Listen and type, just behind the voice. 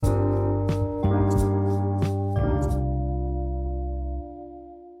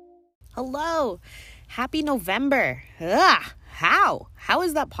Hello. Happy November. Ugh, how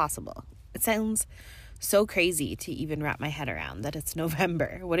is that possible? It sounds so crazy to even wrap my head around that it's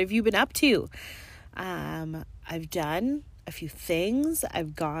November. What have you been up to? I've done a few things.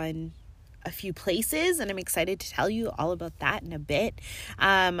 I've gone a few places, and I'm excited to tell you all about that in a bit.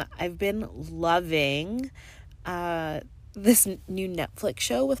 I've been loving this new Netflix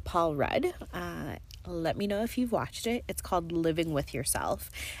show with Paul Rudd. Let me know if you've watched it. It's called Living with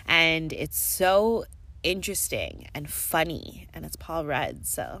Yourself, and it's so interesting and funny, and it's Paul Rudd,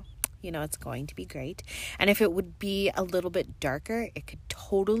 so it's going to be great. And if it would be a little bit darker, it could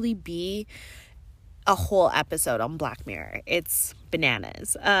totally be a whole episode on Black Mirror. It's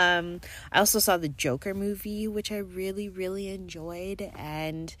bananas. I also saw the Joker movie, which I really, really enjoyed.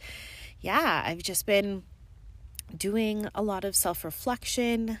 And yeah, I've just been doing a lot of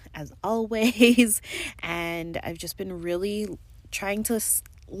self-reflection as always. And I've just been really trying to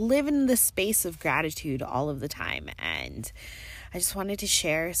live in the space of gratitude all of the time. And I just wanted to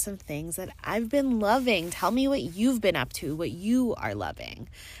share some things that I've been loving. Tell me what you've been up to, what you are loving.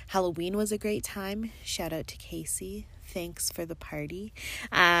 Halloween was a great time. Shout out to Casey. Thanks for the party.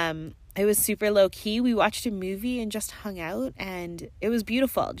 It was super low key. We watched a movie and just hung out, and it was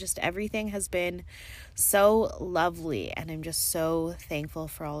beautiful. Just everything has been so lovely, and I'm just so thankful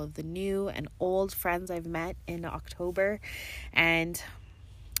for all of the new and old friends I've met in October and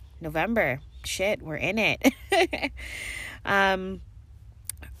November. Shit, we're in it.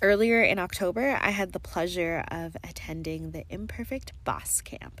 Earlier in October, I had the pleasure of attending the Imperfect Boss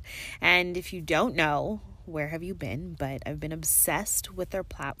Camp. And if you don't know, where have you been? But I've been obsessed with their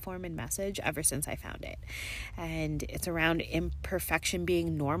platform and message ever since I found it. And it's around imperfection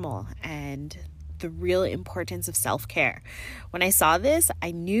being normal and the real importance of self-care. When I saw this,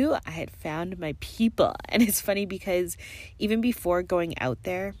 I knew I had found my people. And it's funny because even before going out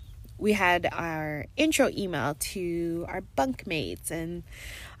there, we had our intro email to our bunkmates and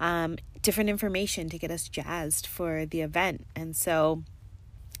different information to get us jazzed for the event. And so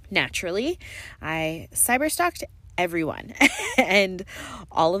naturally, I cyberstalked everyone and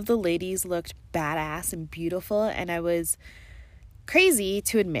all of the ladies looked badass and beautiful. And I was crazy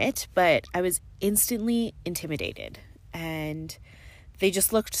to admit, but I was instantly intimidated. And they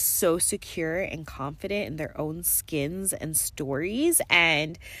just looked so secure and confident in their own skins and stories.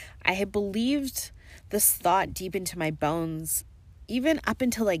 And I had believed this thought deep into my bones, even up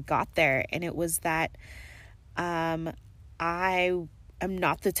until I got there. And it was that I am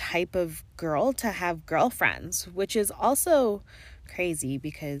not the type of girl to have girlfriends, which is also crazy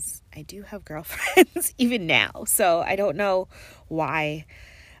because I do have girlfriends even now. So I don't know why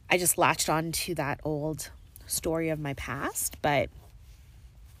I just latched on to that old story of my past, but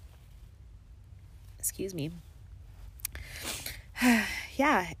excuse me.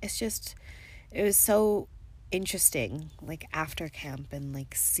 Yeah, it was so interesting, like after camp and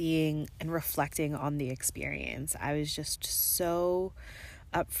like seeing and reflecting on the experience. I was just so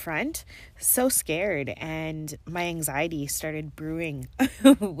upfront, so scared, and my anxiety started brewing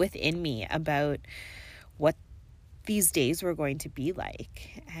within me about what these days were going to be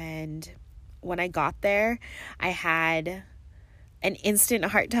like. And when I got there, I had an instant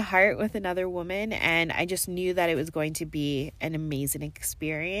heart-to-heart with another woman, and I just knew that it was going to be an amazing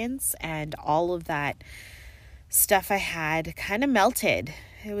experience, and all of that stuff I had kind of melted.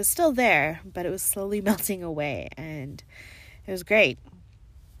 It was still there, but it was slowly melting away, and it was great.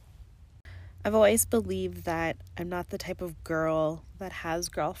 I've always believed that I'm not the type of girl that has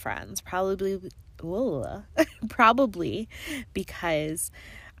girlfriends, probably because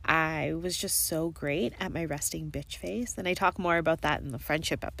I was just so great at my resting bitch face. And I talk more about that in the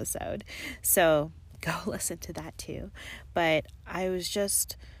friendship episode. So go listen to that too. But I was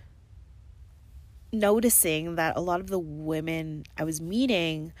just noticing that a lot of the women I was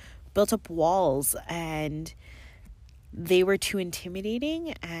meeting built up walls and they were too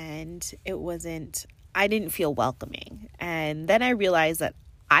intimidating, and I didn't feel welcoming. And then I realized that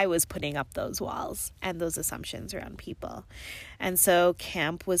I was putting up those walls and those assumptions around people. And so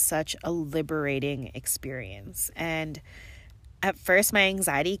camp was such a liberating experience. And at first, my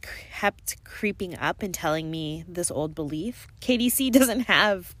anxiety kept creeping up and telling me this old belief: KDC doesn't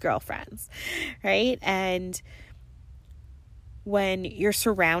have girlfriends, right? And when you're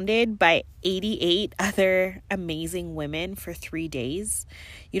surrounded by 88 other amazing women for 3 days,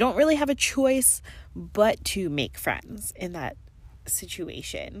 you don't really have a choice but to make friends in that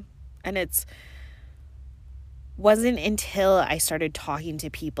situation. And it's wasn't until I started talking to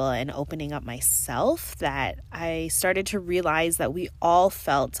people and opening up myself that I started to realize that we all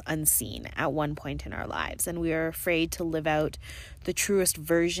felt unseen at one point in our lives, and we were afraid to live out the truest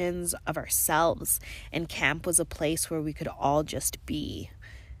versions of ourselves. And camp was a place where we could all just be.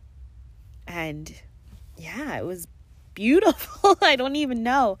 And yeah, it was beautiful. I don't even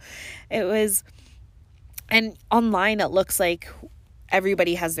know. It was, and online it looks like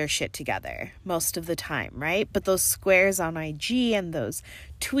everybody has their shit together most of the time, right? But those squares on IG and those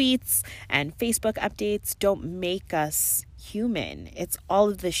tweets and Facebook updates don't make us human. It's all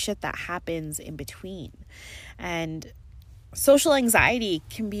of the shit that happens in between. And social anxiety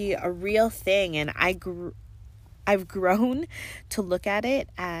can be a real thing, and I've grown to look at it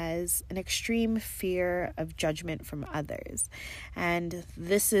as an extreme fear of judgment from others. And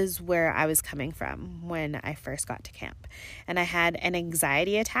this is where I was coming from when I first got to camp. And I had an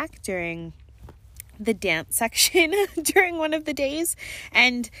anxiety attack during the dance section during one of the days.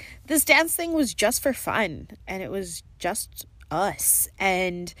 And this dance thing was just for fun. And it was just us.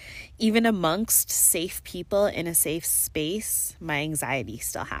 And even amongst safe people in a safe space, my anxiety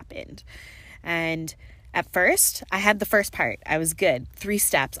still happened. And at first, I had the first part. I was good. 3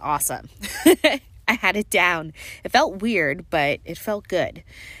 steps. Awesome. I had it down. It felt weird, but it felt good.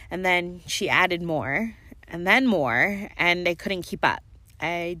 And then she added more and then more, and I couldn't keep up.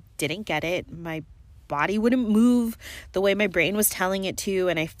 I didn't get it. My body wouldn't move the way my brain was telling it to,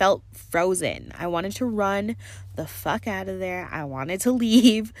 and I felt frozen. I wanted to run the fuck out of there. I wanted to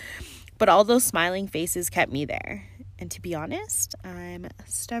leave, but all those smiling faces kept me there. And to be honest, I'm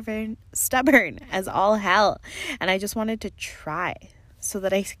stubborn as all hell. And I just wanted to try so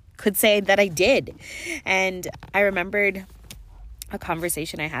that I could say that I did. And I remembered a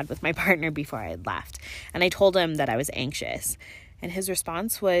conversation I had with my partner before I had left. And I told him that I was anxious. And his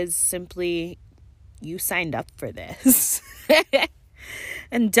response was simply, "You signed up for this."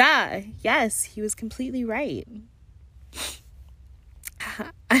 And yes, he was completely right.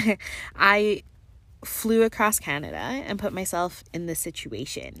 I flew across Canada and put myself in this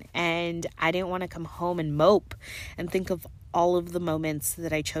situation, and I didn't want to come home and mope and think of all of the moments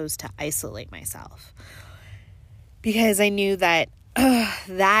that I chose to isolate myself, because I knew that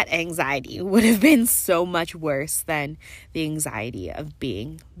that anxiety would have been so much worse than the anxiety of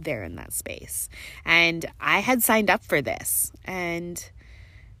being there in that space. And I had signed up for this, and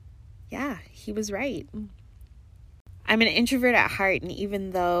yeah, he was right. I'm an introvert at heart, and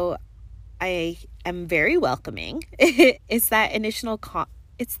even though I am very welcoming, it's that initial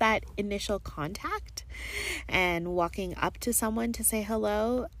contact and walking up to someone to say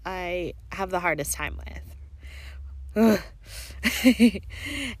hello, I have the hardest time with.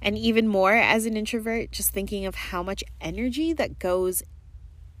 And even more as an introvert, just thinking of how much energy that goes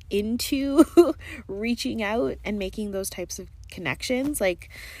into reaching out and making those types of connections. Like,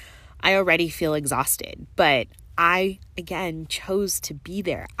 I already feel exhausted, but I, again, chose to be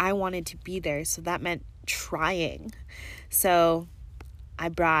there. I wanted to be there, so that meant trying. So I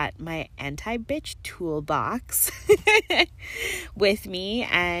brought my anti-bitch toolbox with me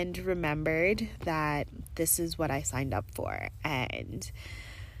and remembered that this is what I signed up for. And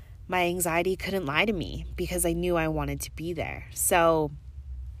my anxiety couldn't lie to me because I knew I wanted to be there. So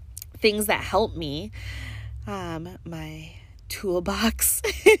things that helped me, my toolbox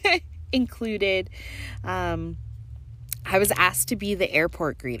included, I was asked to be the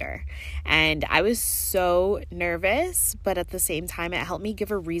airport greeter, and I was so nervous, but at the same time, it helped me give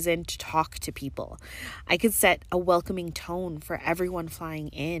a reason to talk to people. I could set a welcoming tone for everyone flying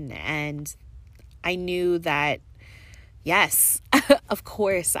in, and I knew that, yes, of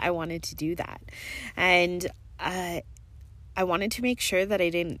course, I wanted to do that. And I wanted to make sure that I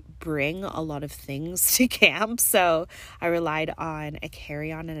didn't bring a lot of things to camp, so I relied on a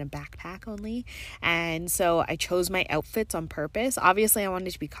carry-on and a backpack only. And so I chose my outfits on purpose. Obviously, I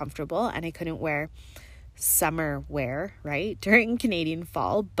wanted to be comfortable, and I couldn't wear summer wear, right, during Canadian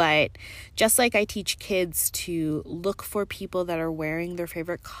fall. But just like I teach kids to look for people that are wearing their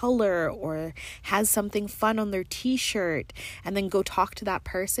favorite color or has something fun on their t-shirt and then go talk to that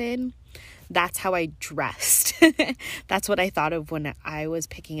person, that's how I dressed. That's what I thought of when I was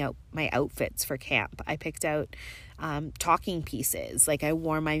picking out my outfits for camp. I picked out talking pieces. Like, I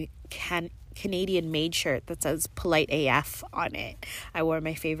wore my Canadian made shirt that says Polite AF on it. I wore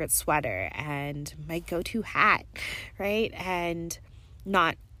my favorite sweater and my go-to hat, right? And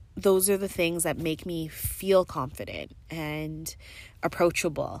those are the things that make me feel confident and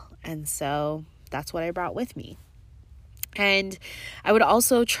approachable. And so that's what I brought with me. And I would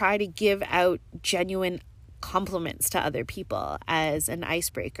also try to give out genuine compliments to other people as an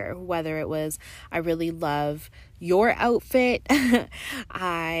icebreaker, whether it was, I really love your outfit.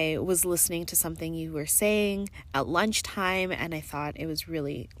 I was listening to something you were saying at lunchtime and I thought it was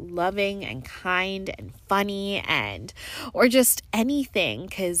really loving and kind and funny, or just anything,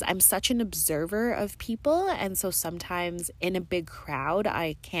 because I'm such an observer of people. And so sometimes in a big crowd,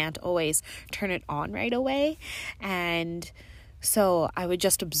 I can't always turn it on right away. And so I would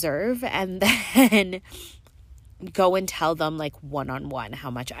just observe and then go and tell them like one-on-one how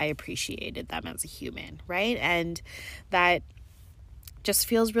much I appreciated them as a human, right? And that just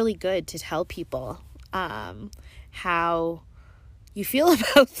feels really good to tell people how you feel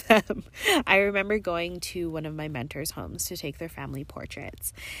about them. I remember going to one of my mentors' homes to take their family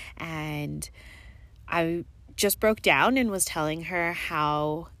portraits, and I just broke down and was telling her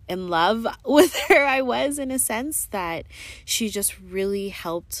how in love with her I was, in a sense, that she just really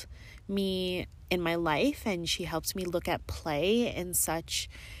helped me in my life, and she helped me look at play in such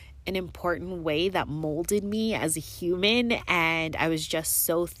an important way that molded me as a human. And I was just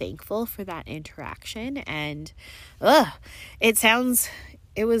so thankful for that interaction. And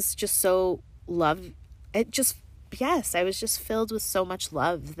it was just so I was just filled with so much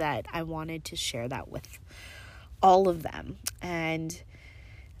love that I wanted to share that with all of them. And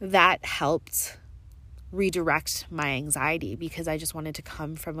that helped redirect my anxiety, because I just wanted to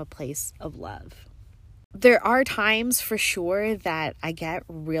come from a place of love. There are times for sure that I get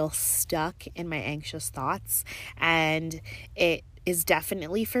real stuck in my anxious thoughts, and it is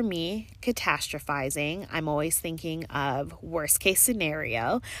definitely, for me, catastrophizing. I'm always thinking of worst case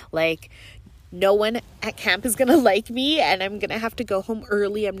scenario, like no one at camp is going to like me and I'm going to have to go home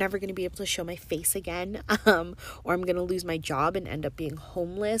early. I'm never going to be able to show my face again. Or I'm going to lose my job and end up being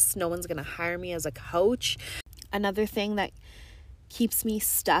homeless. No one's going to hire me as a coach. Another thing that keeps me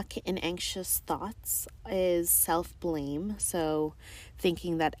stuck in anxious thoughts is self-blame. So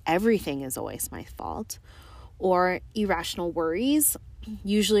thinking that everything is always my fault, or irrational worries,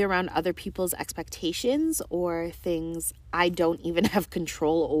 usually around other people's expectations or things I don't even have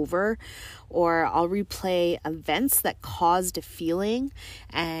control over. Or I'll replay events that caused a feeling.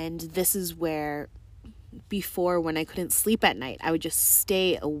 And this is where, before, when I couldn't sleep at night, I would just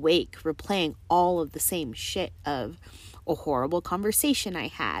stay awake replaying all of the same shit of a horrible conversation I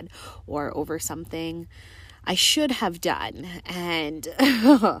had, or over something I should have done. And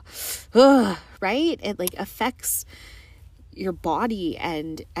right? It like affects your body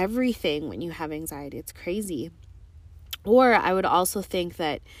and everything when you have anxiety. It's crazy. Or I would also think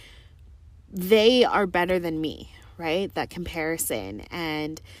that they are better than me, right? That comparison,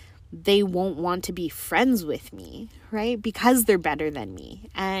 and they won't want to be friends with me, right? Because they're better than me.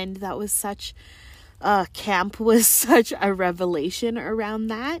 And that was camp was such a revelation around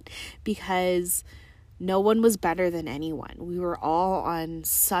that, because no one was better than anyone. We were all on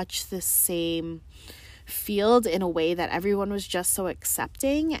such the same field in a way that everyone was just so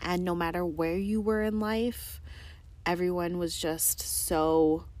accepting, and no matter where you were in life, everyone was just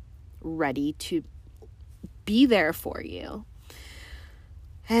so ready to be there for you.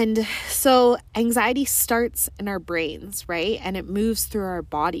 And so anxiety starts in our brains, right? And it moves through our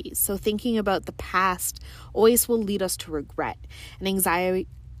bodies. So thinking about the past always will lead us to regret. And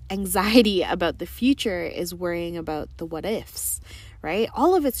anxiety about the future is worrying about the what ifs, right?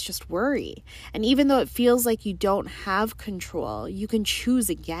 All of it's just worry. And even though it feels like you don't have control, you can choose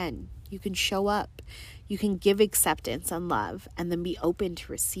again. You can show up. You can give acceptance and love, and then be open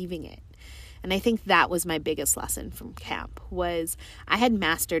to receiving it. And I think that was my biggest lesson from camp, was I had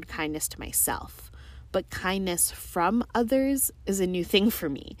mastered kindness to myself, but kindness from others is a new thing for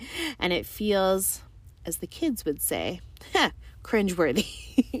me. And it feels, as the kids would say,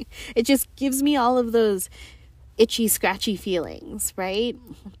 cringeworthy. It just gives me all of those itchy, scratchy feelings, right?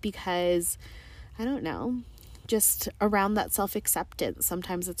 Because, I don't know, just around that self-acceptance,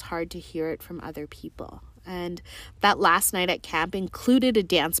 sometimes it's hard to hear it from other people. And that last night at camp included a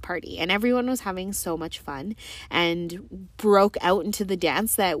dance party, and everyone was having so much fun and broke out into the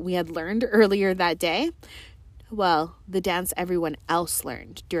dance that we had learned earlier that day. Well, the dance everyone else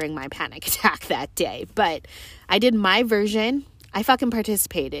learned during my panic attack that day. But I did my version. I fucking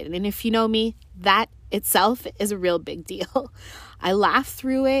participated. And if you know me, that itself is a real big deal. I laughed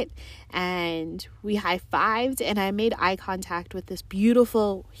through it, and we high-fived, and I made eye contact with this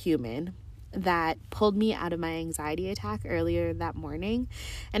beautiful human that pulled me out of my anxiety attack earlier that morning.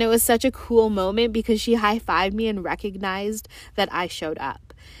 And it was such a cool moment, because she high-fived me and recognized that I showed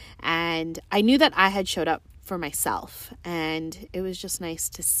up. And I knew that I had showed up for myself. And it was just nice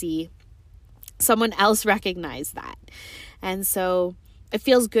to see someone else recognize that. And so it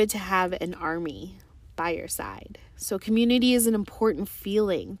feels good to have an army by your side. So community is an important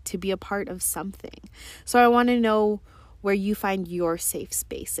feeling to be a part of something. So I want to know where you find your safe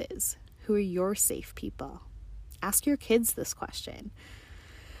spaces. Who are your safe people? Ask your kids this question.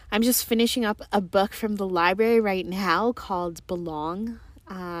 I'm just finishing up a book from the library right now called Belong,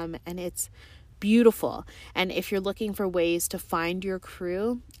 and it's beautiful. And if you're looking for ways to find your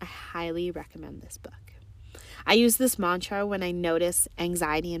crew, I highly recommend this book. I use this mantra when I notice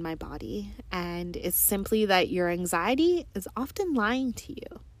anxiety in my body, and it's simply that your anxiety is often lying to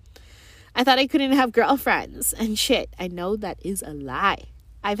you. I thought I couldn't have girlfriends, and shit, I know that is a lie.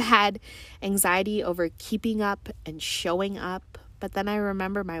 I've had anxiety over keeping up and showing up, but then I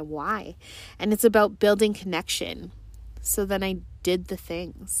remember my why, and it's about building connection. So then I did the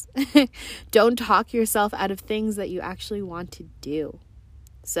things. Don't talk yourself out of things that you actually want to do.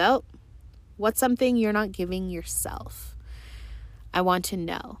 So, what's something you're not giving yourself? I want to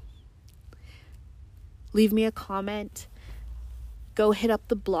know. Leave me a comment. Go hit up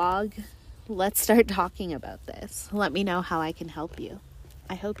the blog. Let's start talking about this. Let me know how I can help you.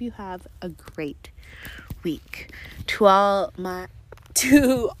 I hope you have a great week. To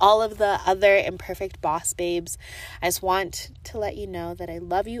all of the other imperfect boss babes, I just want to let you know that I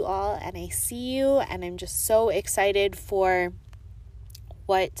love you all and I see you, and I'm just so excited for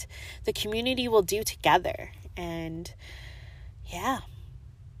what the community will do together. And yeah,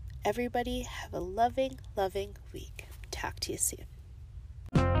 everybody have a loving week. Talk to you soon.